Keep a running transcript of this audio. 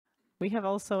We have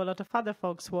also a lot of other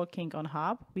folks working on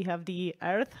Hub. We have the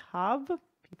Earth Hub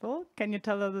people. Can you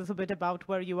tell us a little bit about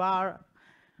where you are?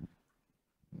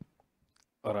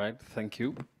 All right, thank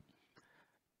you.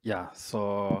 Yeah,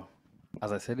 so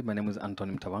as I said, my name is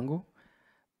Antoni Mtavangu,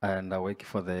 and I work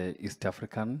for the East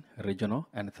African Regional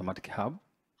and Thematic Hub.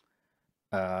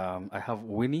 I have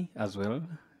Winnie as well.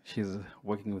 She's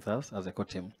working with us as a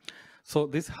co-team. So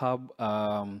this hub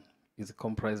is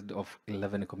comprised of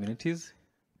 11 communities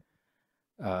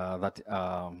that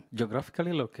are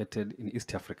geographically located in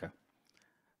East Africa.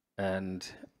 And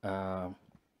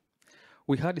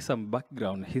we had some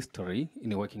background history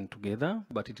in working together,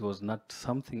 but it was not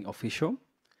something official.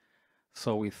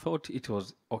 So we thought it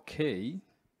was okay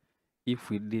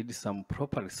if we did some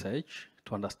proper research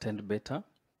to understand better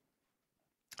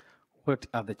what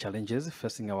are the challenges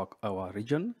facing our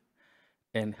region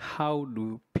and how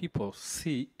do people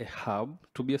see a hub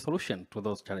to be a solution to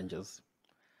those challenges.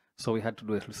 So we had to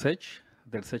do a research.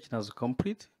 The research was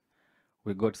complete.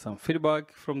 We got some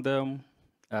feedback from them.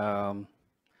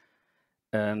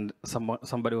 And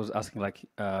somebody was asking, like,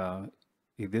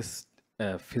 is this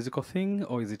a physical thing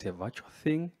or is it a virtual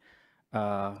thing?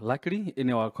 Luckily,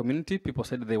 in our community, people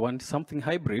said they want something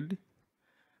hybrid,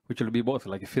 which will be both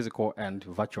like physical and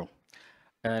virtual.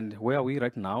 And where are we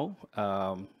right now?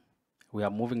 We are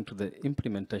moving to the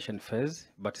implementation phase,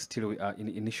 but still we are in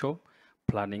initial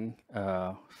planning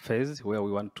phase where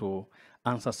we want to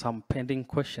answer some pending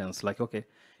questions like, okay,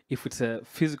 if it's a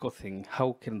physical thing,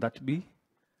 how can that be?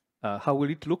 How will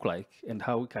it look like and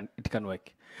how it can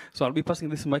work? So I'll be passing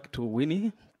this mic to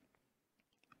Winnie.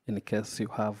 In case you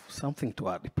have something to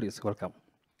add, please welcome.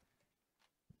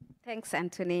 Thanks,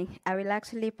 Antoni. I will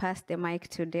actually pass the mic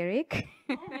to Derek.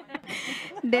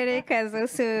 Derek has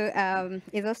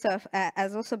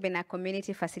also been a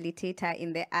community facilitator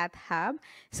in the Earth Hub.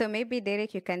 So maybe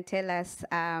Derek, you can tell us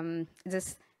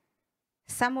just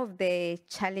some of the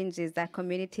challenges that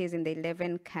communities in the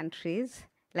 11 countries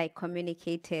like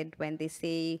communicated when they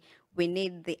say we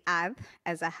need the Earth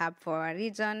as a hub for our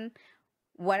region.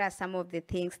 What are some of the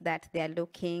things that they are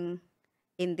looking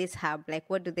in this hub? Like,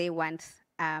 what do they want?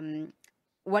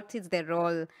 What is the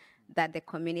role that the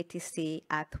community see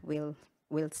Earth will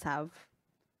serve?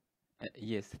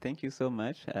 Yes, thank you so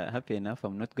much. Happy enough,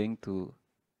 I'm not going to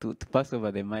pass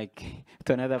over the mic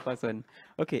to another person.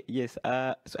 Okay, yes.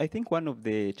 So I think one of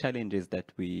the challenges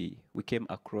that we came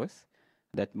across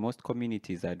that most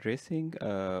communities are addressing,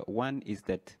 one is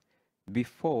that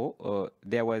before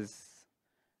there was,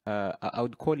 I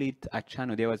would call it a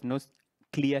channel. There was no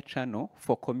clear channel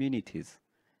for communities.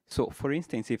 So, for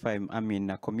instance, if I'm in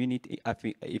a community,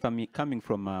 if I'm coming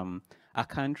from a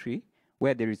country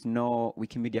where there is no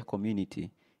Wikimedia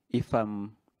community, if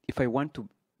I want to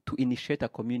initiate a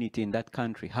community in that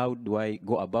country, how do I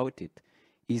go about it?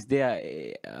 Is there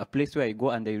a place where I go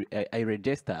and I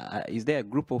register? Is there a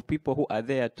group of people who are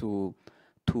there to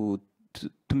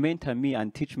mentor me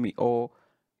and teach me, or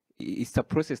it's a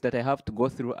process that I have to go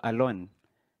through alone?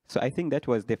 So I think that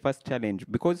was the first challenge,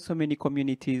 because so many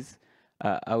communities,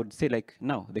 I would say, like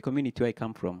now, the community where I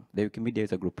come from, the Wikimedia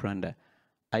is a group randa.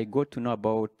 I got to know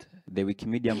about the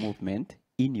Wikimedia movement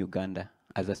in Uganda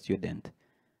as a student.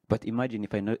 But imagine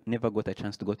if I never got a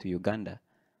chance to go to Uganda,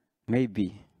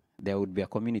 maybe there would be a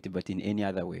community, but in any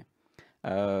other way.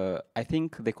 I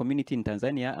think the community in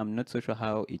Tanzania, I'm not so sure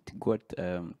how it got,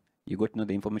 you got to know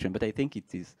the information, but I think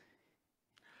it is.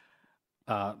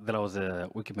 There was a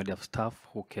Wikimedia staff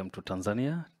who came to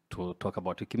Tanzania to talk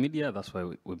about Wikimedia. That's why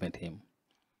we met him.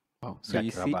 Wow. So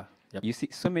you see,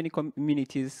 so many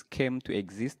communities came to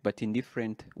exist, but in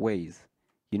different ways,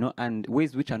 you know, and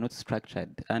ways which are not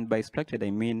structured. And by structured,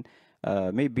 I mean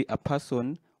maybe a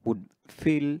person would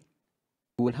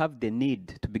have the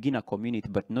need to begin a community,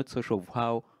 but not so sure of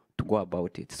how to go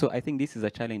about it. So I think this is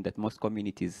a challenge that most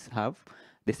communities have.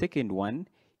 The second one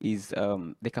is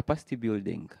the capacity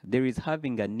building. There is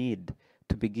having a need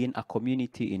to begin a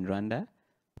community in Rwanda,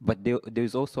 but there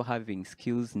is also having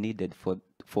skills needed for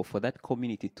that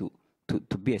community to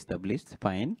be established.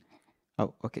 Fine.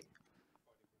 Oh, okay.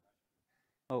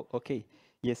 Oh, okay.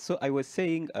 Yes. So I was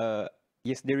saying,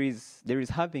 yes, there is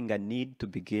having a need to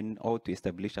begin or to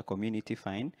establish a community.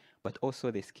 Fine, but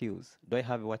also the skills. Do I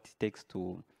have what it takes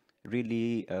to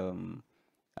really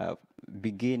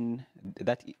begin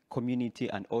that community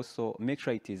and also make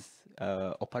sure it is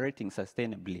operating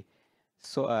sustainably?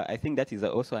 So I think that is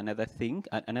also another thing,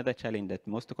 another challenge that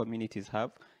most communities have.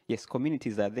 Yes,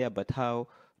 communities are there, but how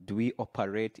do we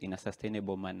operate in a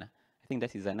sustainable manner? I think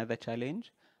that is another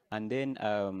challenge. And then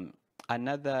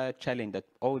another challenge that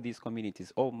all these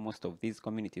communities, or most of these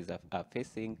communities are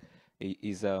facing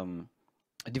is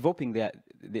developing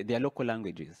their local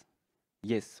languages.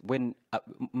 Yes, when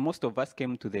most of us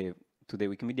came to the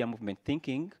Wikimedia movement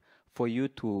thinking for you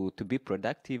to be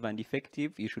productive and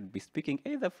effective, you should be speaking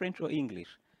either French or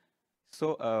English.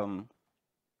 So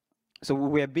so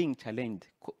we are being challenged.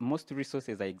 Most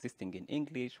resources are existing in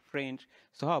English, French.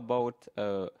 So how about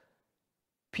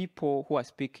people who are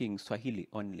speaking Swahili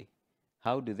only?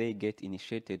 How do they get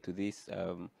initiated to this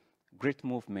great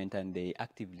movement and they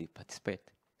actively participate?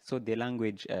 So the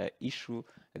language issue,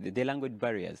 the language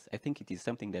barriers, I think it is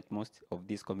something that most of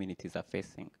these communities are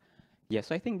facing. Yeah,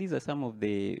 so I think these are some of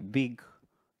the big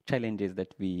challenges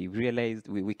that we realized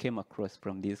we came across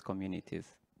from these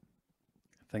communities.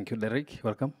 Thank you, Derek.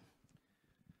 Welcome.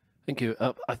 Thank you.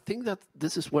 I think that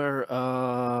this is where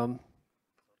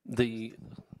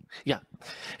yeah,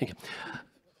 thank you.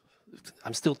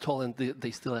 I'm still tall and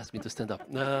they still ask me to stand up.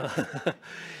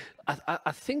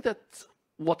 I think that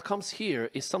what comes here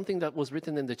is something that was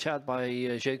written in the chat by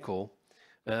Jaco,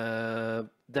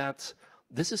 that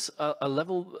this is a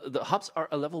level, the hubs are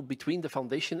a level between the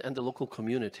foundation and the local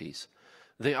communities.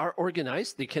 They are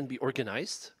organized, they can be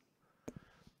organized,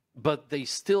 but they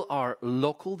still are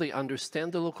local, they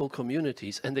understand the local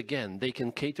communities, and again, they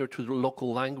can cater to the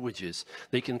local languages,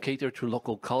 they can cater to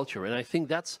local culture, and I think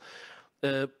that's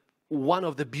one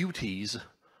of the beauties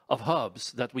of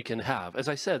hubs that we can have. As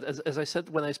I said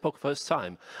when I spoke first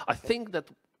time, I think that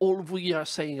all we are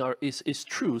saying is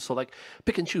true. So like,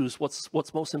 pick and choose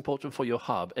what's most important for your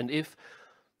hub. And if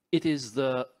it is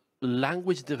the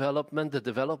language development, the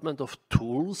development of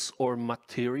tools or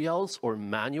materials or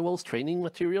manuals, training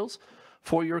materials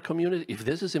for your community, if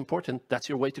this is important, that's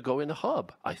your way to go in a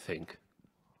hub, I think.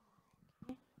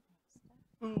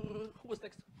 Who was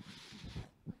next?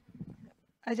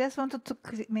 I just wanted to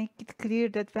make it clear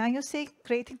that when you say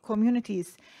creating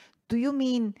communities, do you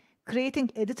mean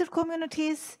creating editor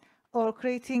communities or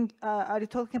creating, are you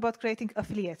talking about creating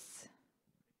affiliates?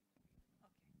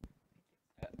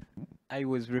 I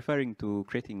was referring to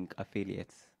creating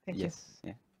affiliates. Thank you.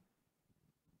 Yeah.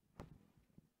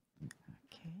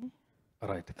 Okay. All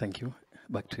right, thank you.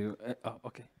 Back to you.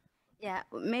 Okay. Yeah,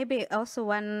 maybe also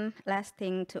one last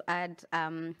thing to add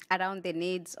around the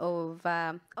needs of,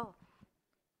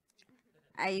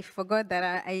 I forgot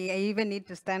that I even need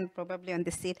to stand probably on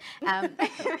the seat.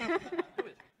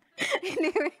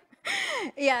 Anyway,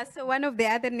 yeah, so one of the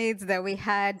other needs that we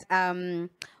had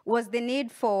was the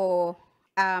need for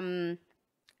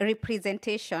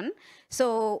representation.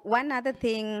 So one other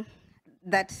thing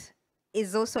that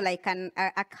is also like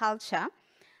a culture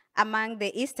among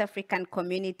the East African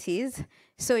communities.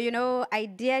 So, you know,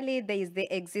 ideally there is the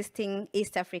existing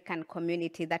East African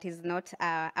community that is not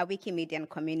a Wikimedian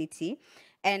community.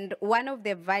 And one of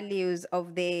the values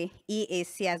of the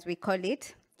EAC, as we call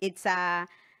it, it's a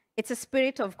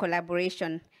spirit of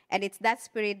collaboration. And it's that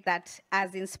spirit that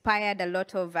has inspired a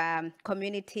lot of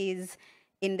communities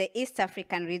in the East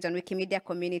African region, Wikimedia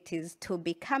communities, to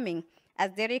becoming.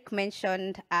 As Derek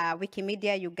mentioned,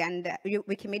 Wikimedia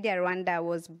Rwanda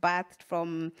was birthed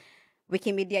from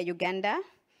Wikimedia Uganda.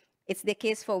 It's the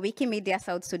case for Wikimedia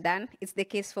South Sudan. It's the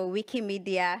case for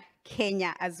Wikimedia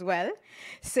Kenya as well.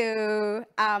 So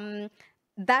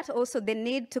that also, the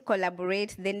need to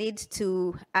collaborate, the need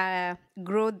to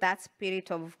grow that spirit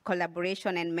of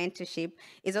collaboration and mentorship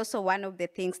is also one of the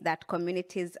things that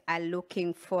communities are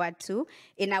looking forward to,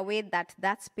 in a way that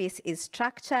that space is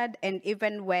structured, and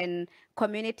even when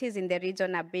communities in the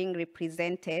region are being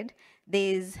represented,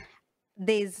 there's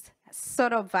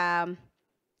sort of,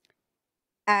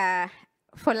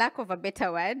 for lack of a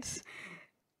better word,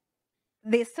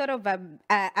 there's sort of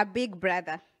a big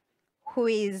brother who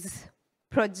is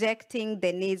projecting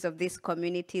the needs of these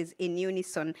communities in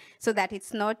unison, so that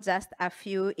it's not just a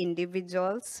few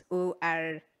individuals who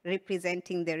are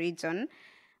representing the region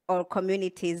or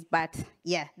communities, but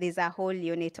yeah, there's a whole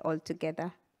unit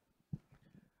altogether.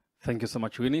 Thank you so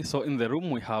much, Winnie. So in the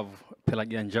room, we have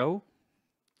Pelagia Njau.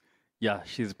 Yeah,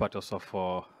 she's part of,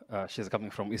 she's coming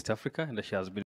from East Africa, and she has been